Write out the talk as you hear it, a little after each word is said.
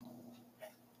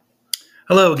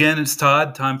Hello again, it's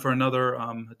Todd. Time for another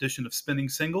edition of Spinning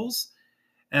Singles.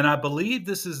 And I believe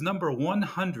this is number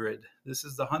 100. This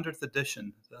is the 100th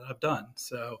edition that I've done.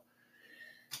 So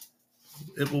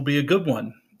it will be a good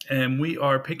one. And we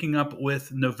are picking up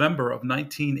with November of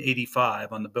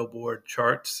 1985 on the Billboard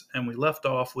charts. And we left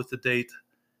off with the date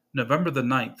November the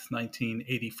 9th,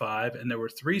 1985. And there were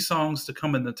three songs to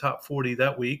come in the top 40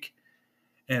 that week,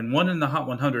 and one in the Hot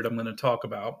 100 I'm going to talk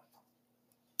about.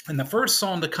 And the first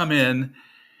song to come in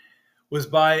was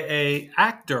by a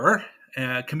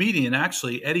comedian,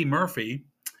 actually, Eddie Murphy.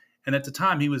 And at the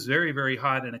time, he was very, very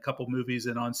hot in a couple movies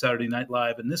and on Saturday Night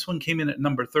Live. And this one came in at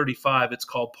number 35. It's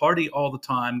called Party All the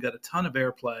Time, got a ton of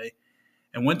airplay,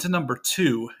 and went to number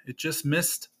 2. It just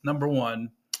missed number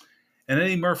 1. And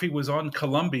Eddie Murphy was on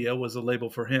Columbia, was a label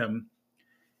for him.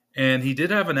 And he did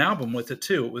have an album with it,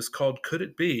 too. It was called Could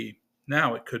It Be?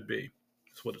 Now It Could Be.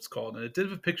 That's what it's called. And it did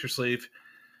have a picture sleeve.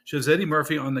 Shows Eddie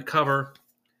Murphy on the cover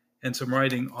and some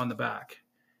writing on the back.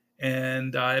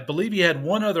 And I believe he had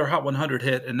one other Hot 100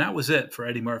 hit, and that was it for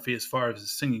Eddie Murphy as far as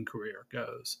his singing career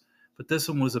goes. But this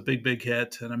one was a big, big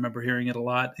hit, and I remember hearing it a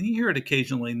lot. And you hear it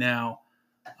occasionally now,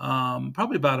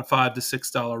 probably about a $5 to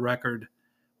 $6 record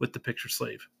with the picture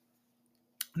sleeve.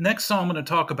 Next song I'm going to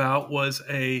talk about was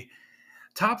a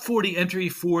top 40 entry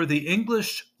for the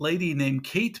English lady named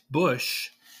Kate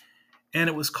Bush, and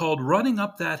it was called Running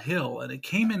Up That Hill, and it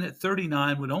came in at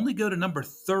 39, would only go to number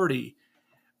 30,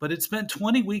 but it spent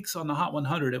 20 weeks on the Hot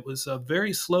 100. It was a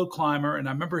very slow climber, and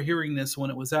I remember hearing this when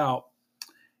it was out,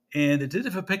 and it did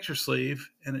have a picture sleeve,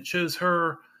 and it shows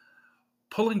her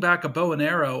pulling back a bow and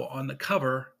arrow on the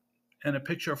cover, and a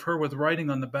picture of her with writing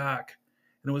on the back,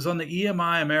 and it was on the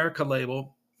EMI America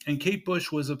label, and Kate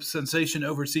Bush was a sensation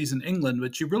overseas in England,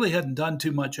 but she really hadn't done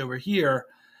too much over here.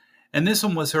 And this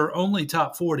one was her only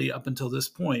top 40 up until this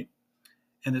point,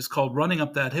 and it's called Running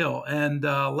Up That Hill. And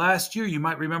last year, you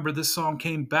might remember this song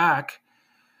came back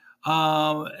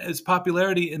as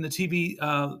popularity in the TV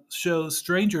show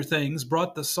Stranger Things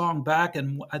brought the song back,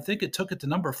 and I think it took it to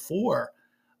number 4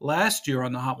 last year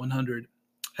on the Hot 100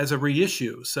 as a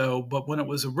reissue. So, but when it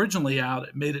was originally out,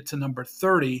 it made it to number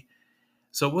 30.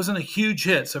 So it wasn't a huge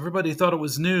hit. So everybody thought it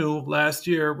was new last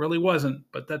year. It really wasn't,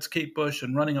 but that's Kate Bush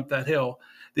and Running Up That Hill.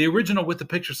 The original with the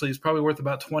picture sleeve is probably worth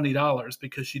about $20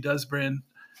 because she does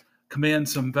command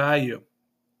some value.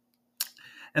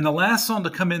 And the last song to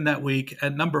come in that week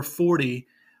at number 40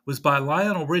 was by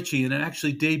Lionel Richie, and it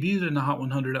actually debuted in the Hot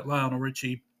 100 at Lionel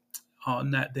Richie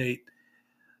on that date,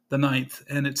 the 9th.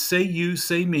 And it's Say You,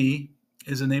 Say Me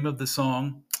is the name of the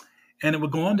song. And it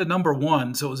would go on to number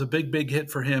 1, so it was a big, big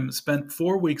hit for him. It spent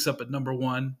 4 weeks up at number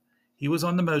 1. He was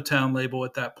on the Motown label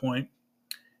at that point.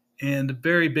 And a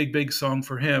very big, big song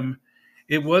for him.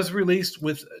 It was released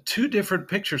with 2 different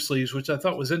picture sleeves, which I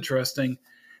thought was interesting.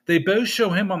 They both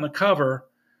show him on the cover,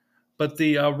 but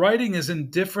the writing is in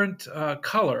different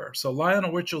color. So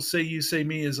Lionel Richie's Say You, Say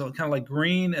Me is kind of like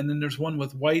green, and then there's one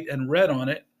with white and red on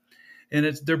it. And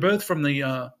they're both from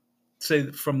the,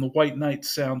 from the White Knight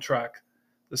soundtrack,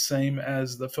 the same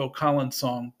as the Phil Collins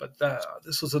song. But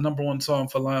this was the number 1 song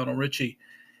for Lionel Richie.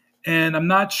 And I'm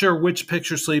not sure which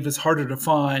picture sleeve is harder to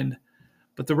find,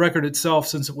 but the record itself,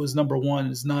 since it was number 1,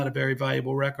 is not a very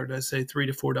valuable record. I'd say $3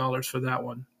 to $4 for that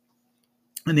one.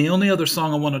 And the only other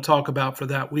song I want to talk about for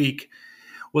that week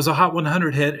was a Hot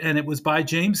 100 hit, and it was by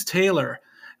James Taylor,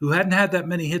 who hadn't had that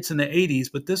many hits in the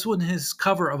 80s, but this one, his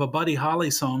cover of a Buddy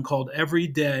Holly song called Every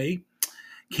Day,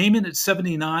 came in at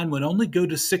 79, would only go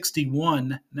to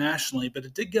 61 nationally, but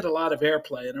it did get a lot of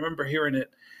airplay, and I remember hearing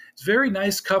it. It's a very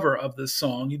nice cover of this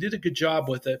song. He did a good job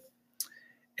with it.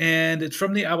 And it's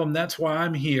from the album That's Why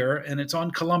I'm Here, and it's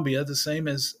on Columbia, the same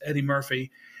as Eddie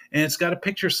Murphy. And it's got a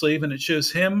picture sleeve, and it shows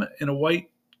him in a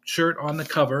white shirt on the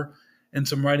cover and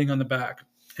some writing on the back.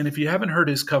 And if you haven't heard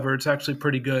his cover, it's actually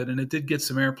pretty good, and it did get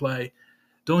some airplay.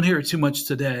 Don't hear it too much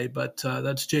today, but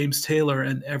that's James Taylor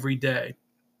and Every Day.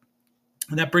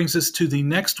 And that brings us to the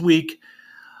next week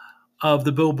of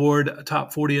the Billboard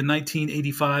Top 40 in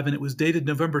 1985, and it was dated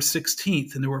November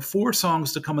 16th, and there were 4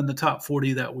 songs to come in the top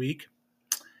 40 that week.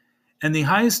 And the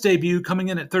highest debut, coming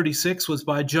in at 36, was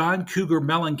by John Cougar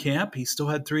Mellencamp. He still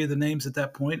had 3 of the names at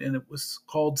that point, and it was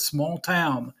called Small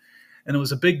Town. And it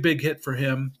was a big, big hit for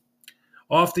him.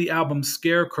 Off the album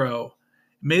Scarecrow.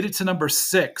 It made it to number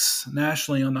 6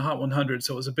 nationally on the Hot 100,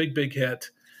 so it was a big, big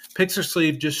hit. Picture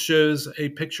sleeve just shows a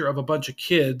picture of a bunch of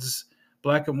kids,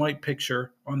 black and white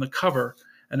picture on the cover,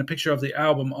 and a picture of the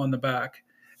album on the back.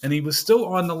 And he was still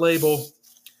on the label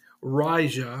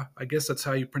Rija, I guess that's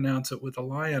how you pronounce it, with a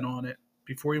lion on it,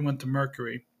 before he went to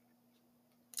Mercury.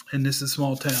 And this is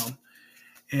Small Town.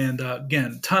 And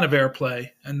again, ton of airplay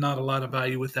and not a lot of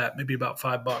value with that, maybe about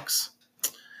 $5.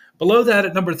 Below that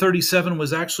at number 37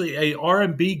 was actually a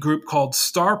R&B group called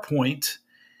Starpoint,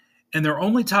 and their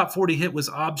only top 40 hit was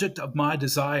Object of My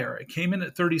Desire. It came in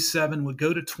at 37, would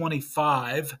go to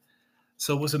 25,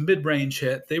 so it was a mid-range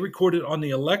hit. They recorded on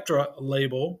the Elektra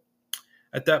label.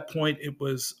 At that point, it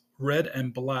was Red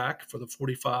and Black for the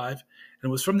 45, and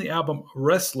it was from the album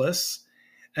Restless.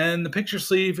 And the picture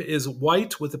sleeve is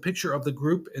white with a picture of the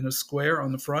group in a square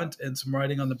on the front and some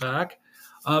writing on the back.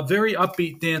 Very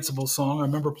upbeat, danceable song. I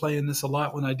remember playing this a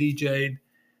lot when I DJ'd,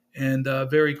 and a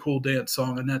very cool dance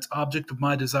song. And that's Object of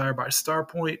My Desire by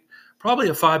Starpoint. Probably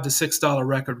a $5 to $6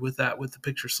 record with that, with the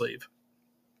picture sleeve.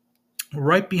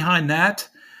 Right behind that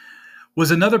was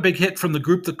another big hit from the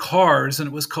group The Cars, and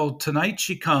it was called Tonight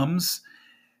She Comes.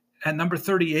 At number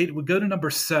 38, it would go to number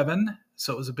 7,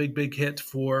 so it was a big, big hit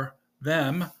for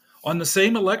them. On the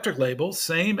same Electric label,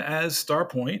 same as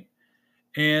Starpoint,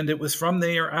 and it was from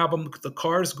their album The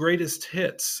Cars' Greatest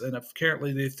Hits, and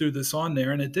apparently they threw this on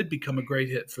there, and it did become a great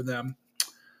hit for them.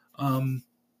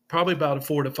 Probably about a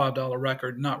 $4 to $5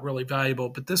 record, not really valuable,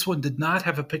 but this one did not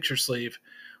have a picture sleeve.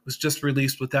 It was just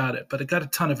released without it, but it got a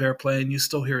ton of airplay, and you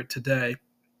still hear it today.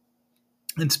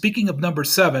 And speaking of number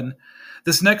 7,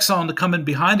 this next song to come in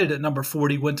behind it at number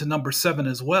 40 went to number 7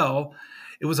 as well.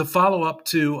 It was a follow-up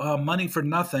to Money for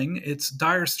Nothing. It's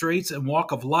Dire Straits and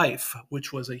Walk of Life,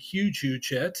 which was a huge, huge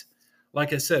hit.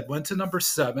 Like I said, went to number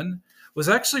 7. Was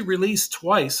actually released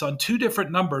twice on 2 different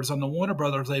numbers on the Warner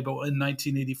Brothers label in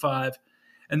 1985.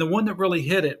 And the one that really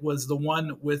hit it was the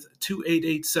one with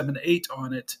 28878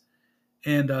 on it.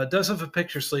 And does have a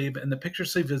picture sleeve, and the picture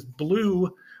sleeve is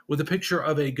blue with a picture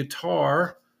of a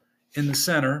guitar in the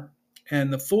center,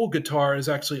 and the full guitar is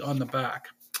actually on the back.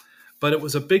 But it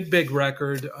was a big, big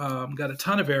record, got a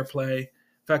ton of airplay. In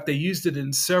fact, they used it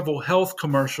in several health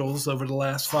commercials over the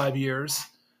last 5 years.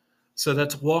 So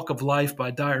that's Walk of Life by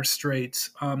Dire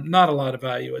Straits. Not a lot of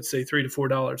value. I'd say $3 to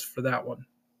 $4 for that one.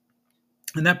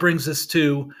 And that brings us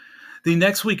to the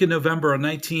next week in November of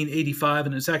 1985,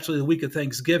 and it's actually the week of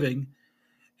Thanksgiving.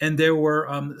 And there were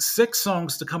 6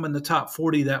 songs to come in the top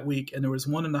 40 that week, and there was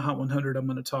one in the Hot 100 I'm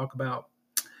going to talk about.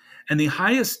 And the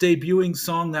highest debuting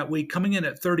song that week, coming in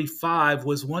at 35,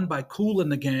 was one by Kool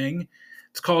and the Gang.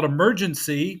 It's called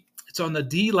Emergency. It's on the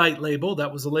D-Light label.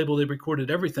 That was the label they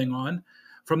recorded everything on.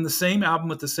 From the same album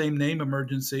with the same name,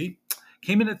 Emergency.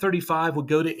 Came in at 35, would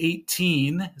go to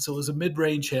 18, so it was a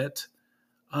mid-range hit.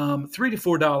 $3 to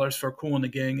 $4 for Kool and the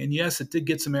Gang. And yes, it did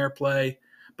get some airplay,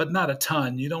 but not a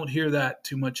ton. You don't hear that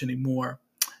too much anymore.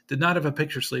 Did not have a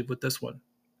picture sleeve with this one.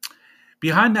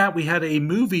 Behind that, we had a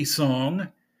movie song,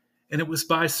 and it was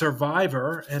by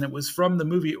Survivor, and it was from the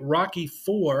movie Rocky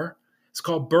IV. It's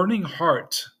called Burning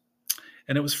Heart,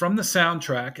 and it was from the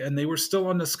soundtrack, and they were still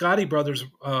on the Scotti Brothers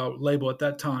label at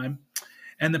that time.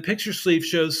 And the picture sleeve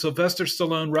shows Sylvester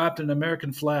Stallone wrapped in an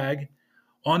American flag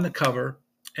on the cover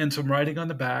and some writing on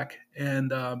the back,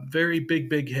 and very big,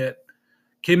 big hit.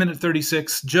 Came in at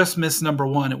 36, just missed number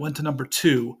 1. It went to number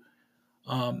 2.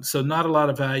 So not a lot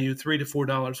of value, $3 to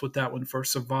 $4 with that one for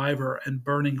Survivor and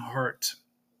Burning Heart.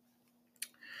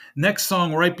 Next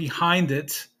song right behind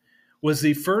it was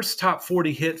the first top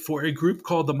 40 hit for a group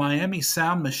called the Miami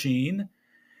Sound Machine.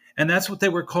 And that's what they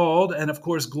were called. And of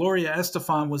course, Gloria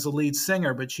Estefan was the lead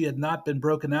singer, but she had not been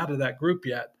broken out of that group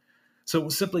yet. So it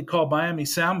was simply called Miami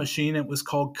Sound Machine. It was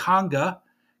called Conga.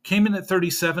 Came in at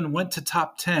 37, went to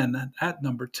top 10 at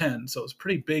number 10. So it was a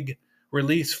pretty big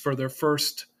release for their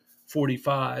first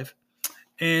 45.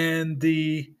 And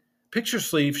the picture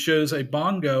sleeve shows a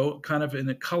bongo kind of in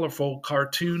a colorful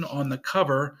cartoon on the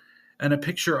cover and a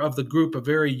picture of the group, a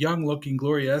very young-looking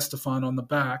Gloria Estefan on the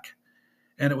back.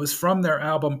 And it was from their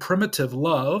album Primitive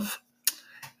Love,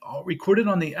 recorded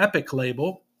on the Epic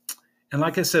label. And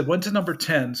like I said, went to number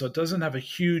 10, so it doesn't have a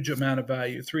huge amount of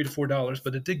value, $3 to $4,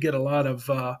 but it did get a lot of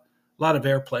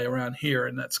airplay around here,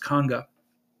 and that's Conga.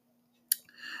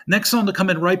 Next song to come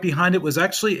in right behind it was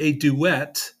actually a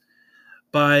duet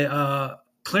by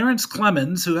Clarence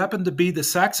Clemens, who happened to be the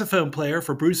saxophone player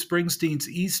for Bruce Springsteen's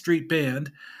E Street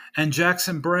Band, and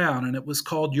Jackson Browne, and it was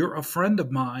called You're a Friend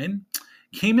of Mine.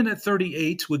 Came in at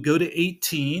 38, would go to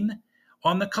 18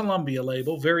 on the Columbia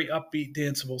label, very upbeat,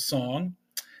 danceable song.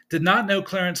 Did not know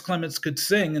Clarence Clemens could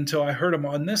sing until I heard him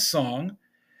on this song,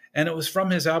 and it was from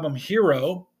his album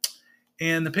Hero,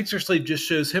 and the picture sleeve just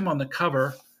shows him on the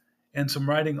cover and some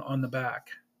writing on the back,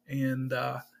 and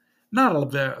not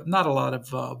a lot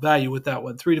of value with that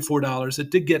one, $3 to $4.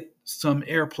 It did get some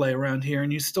airplay around here,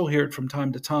 and you still hear it from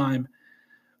time to time,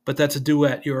 but that's a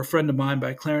duet, You're a Friend of Mine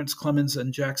by Clarence Clemens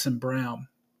and Jackson Browne.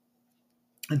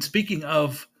 And speaking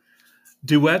of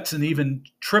duets and even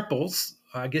triples,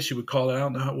 I guess you would call it, I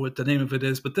don't know what the name of it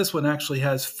is, but this one actually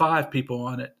has 5 people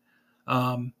on it.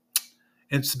 Um,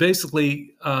 it's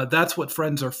basically That's What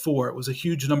Friends Are For. It was a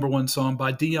huge number one song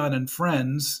by Dion and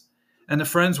Friends. And the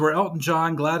Friends were Elton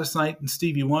John, Gladys Knight, and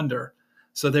Stevie Wonder.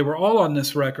 So they were all on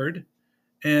this record.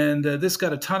 And this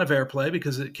got a ton of airplay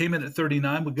because it came in at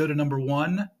 39, would go to number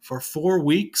one for 4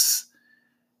 weeks.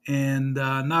 And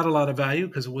not a lot of value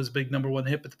because it was a big number one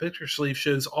hit. But the picture sleeve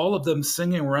shows all of them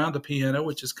singing around a piano,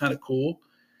 which is kind of cool.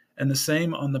 And the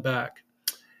same on the back.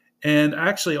 And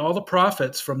actually, all the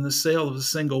profits from the sale of the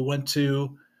single went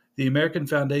to the American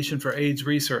Foundation for AIDS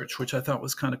Research, which I thought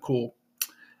was kind of cool.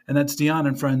 And that's Dion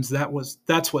and Friends.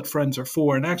 That's What Friends Are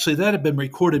For. And actually, that had been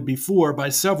recorded before by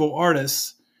several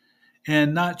artists,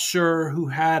 and not sure who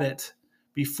had it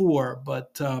before,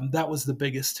 but that was the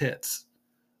biggest hits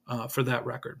for that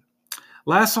record.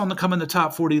 Last song to come in the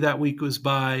top 40 that week was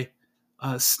by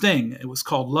Sting. It was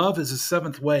called Love is a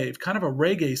Seventh Wave, kind of a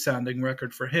reggae-sounding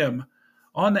record for him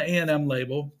on the A&M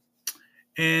label.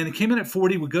 And it came in at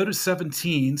 40, would go to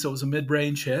 17, so it was a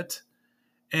mid-range hit.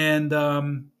 And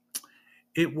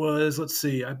it was, let's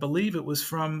see, I believe it was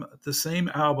from the same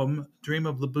album, Dream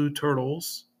of the Blue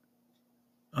Turtles,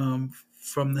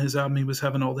 from his album he was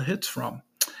having all the hits from.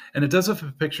 And it does have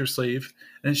a picture sleeve,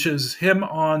 and it shows him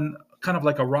on kind of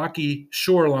like a rocky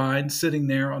shoreline sitting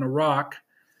there on a rock,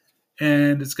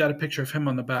 and it's got a picture of him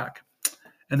on the back.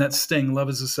 And that's Sting, Love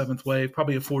is the Seventh Wave,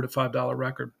 probably a $4 to $5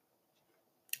 record.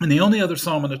 And the only other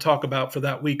song I'm going to talk about for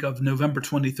that week of November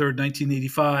 23rd,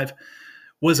 1985,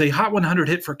 was a Hot 100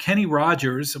 hit for Kenny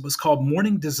Rogers. It was called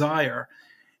Morning Desire.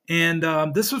 And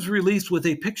this was released with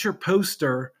a picture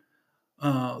poster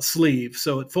sleeve.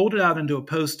 So it folded out into a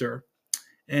poster.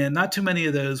 And not too many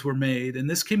of those were made. And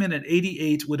this came in at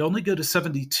 88, would only go to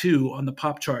 72 on the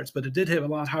pop charts, but it did hit a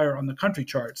lot higher on the country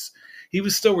charts. He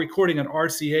was still recording on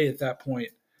RCA at that point.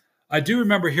 I do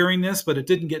remember hearing this, but it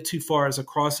didn't get too far as a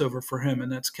crossover for him, and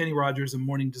that's Kenny Rogers and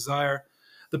Morning Desire.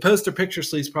 The poster picture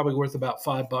sleeve is probably worth about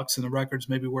 $5, and the record's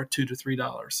maybe worth $2 to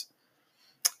 $3.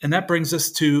 And that brings us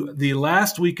to the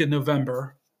last week in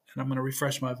November, and I'm going to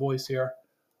refresh my voice here.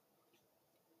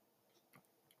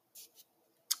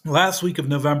 Last week of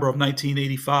November of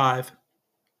 1985,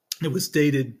 it was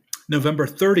dated November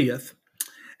 30th,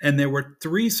 and there were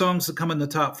 3 songs that come in the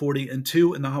top 40 and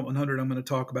 2 in the Hot 100 I'm going to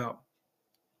talk about.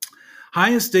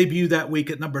 Highest debut that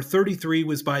week at number 33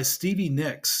 was by Stevie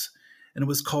Nicks, and it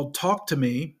was called Talk to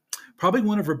Me, probably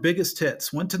one of her biggest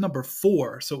hits. Went to number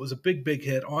 4, so it was a big, big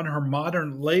hit on her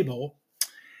modern label,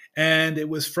 and it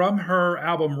was from her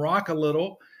album Rock a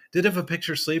Little. Did have a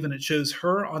picture sleeve, and it shows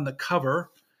her on the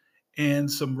cover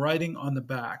and some writing on the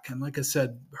back. And like I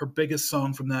said, her biggest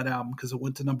song from that album, because it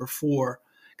went to number 4,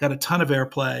 got a ton of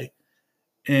airplay,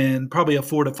 and probably a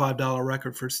 $4 to $5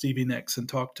 record for Stevie Nicks and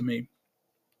Talk to Me.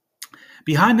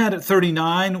 Behind that at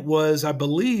 39 was, I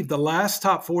believe, the last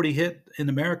top 40 hit in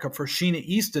America for Sheena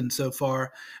Easton so far.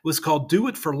 It was called Do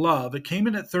It for Love. It came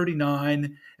in at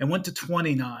 39 and went to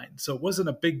 29, so it wasn't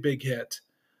a big, big hit.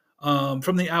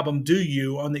 From the album Do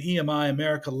You on the EMI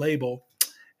America label.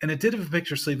 And it did have a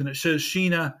picture sleeve, and it shows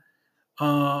Sheena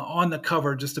on the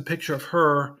cover, just a picture of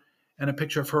her and a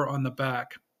picture of her on the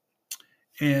back.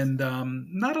 And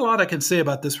not a lot I can say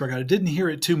about this record. I didn't hear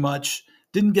it too much.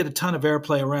 Didn't get a ton of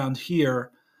airplay around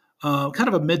here. Kind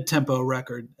of a mid-tempo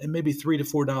record, and maybe $3 to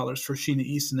 $4 for Sheena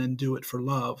Easton and Do It for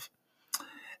Love.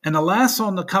 And the last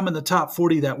song to come in the top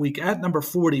 40 that week at number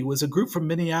 40 was a group from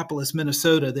Minneapolis,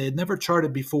 Minnesota. They had never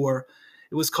charted before.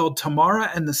 It was called Tamara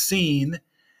and the Scene,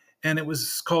 and it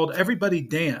was called Everybody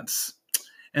Dance.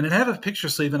 And it had a picture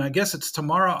sleeve, and I guess it's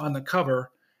Tamara on the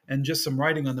cover and just some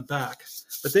writing on the back.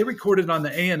 But they recorded on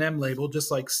the A&M label,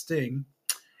 just like Sting.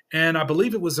 And I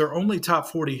believe it was their only top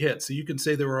 40 hit. So you can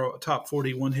say they were a top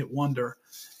 40 one-hit wonder.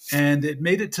 And it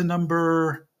made it to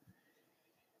number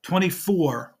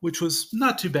 24, which was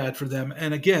not too bad for them.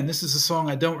 And again, this is a song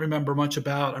I don't remember much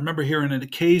about. I remember hearing it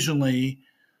occasionally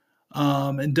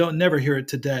and don't never hear it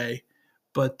today.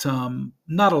 But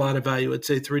not a lot of value. I'd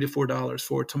say $3 to $4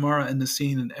 for Tamara and the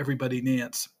Scene and Everybody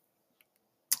Dance.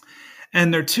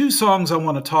 And there are 2 songs I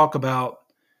want to talk about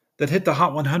that hit the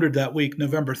Hot 100 that week,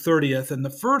 November 30th. And the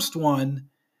first one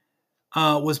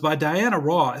was by Diana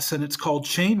Ross, and it's called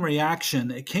Chain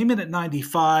Reaction. It came in at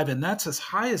 95, and that's as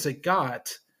high as it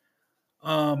got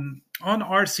on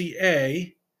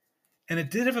RCA. And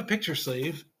it did have a picture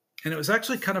sleeve, and it was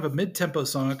actually kind of a mid-tempo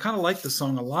song. I kind of like the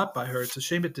song a lot by her. It's a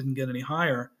shame it didn't get any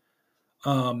higher.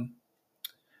 From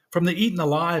the Eaten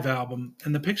Alive album,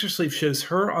 and the picture sleeve shows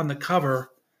her on the cover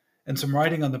and some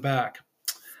writing on the back.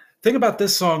 Thing about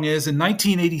this song is in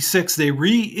 1986, they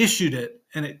reissued it,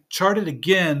 and it charted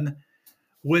again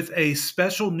with a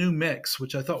special new mix,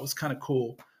 which I thought was kind of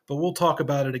cool. But we'll talk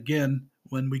about it again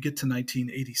when we get to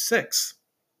 1986.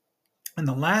 And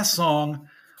the last song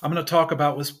I'm going to talk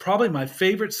about was probably my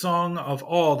favorite song of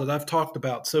all that I've talked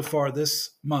about so far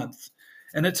this month.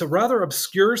 And it's a rather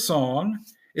obscure song.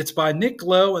 It's by Nick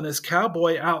Lowe and his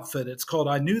cowboy outfit. It's called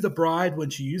I Knew the Bride When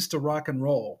She Used to Rock and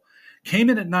Roll. Came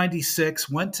in at 96,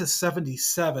 went to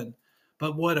 77.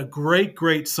 But what a great,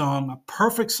 great song. A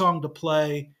perfect song to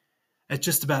play at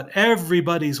just about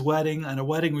everybody's wedding and a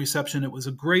wedding reception. It was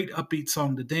a great upbeat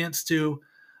song to dance to.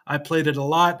 I played it a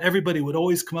lot. Everybody would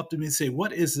always come up to me and say,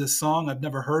 "What is this song? I've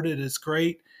never heard it. It's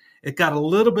great." It got a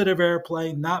little bit of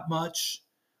airplay, not much,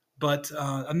 but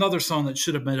another song that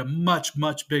should have made a much,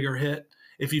 much bigger hit.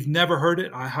 If you've never heard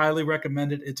it, I highly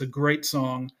recommend it. It's a great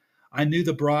song. I Knew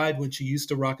the Bride When She Used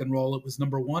to Rock and Roll. It was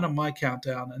number one on my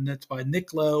countdown, and it's by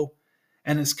Nick Lowe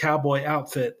and his cowboy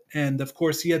outfit. And of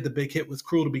course, he had the big hit with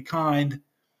Cruel to Be Kind.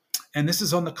 And this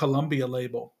is on the Columbia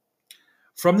label.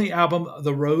 From the album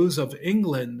The Rose of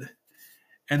England.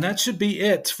 And that should be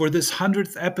it for this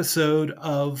 100th episode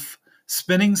of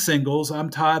Spinning Singles.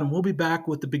 I'm Todd, and we'll be back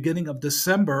with the beginning of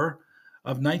December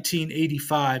of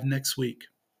 1985 next week.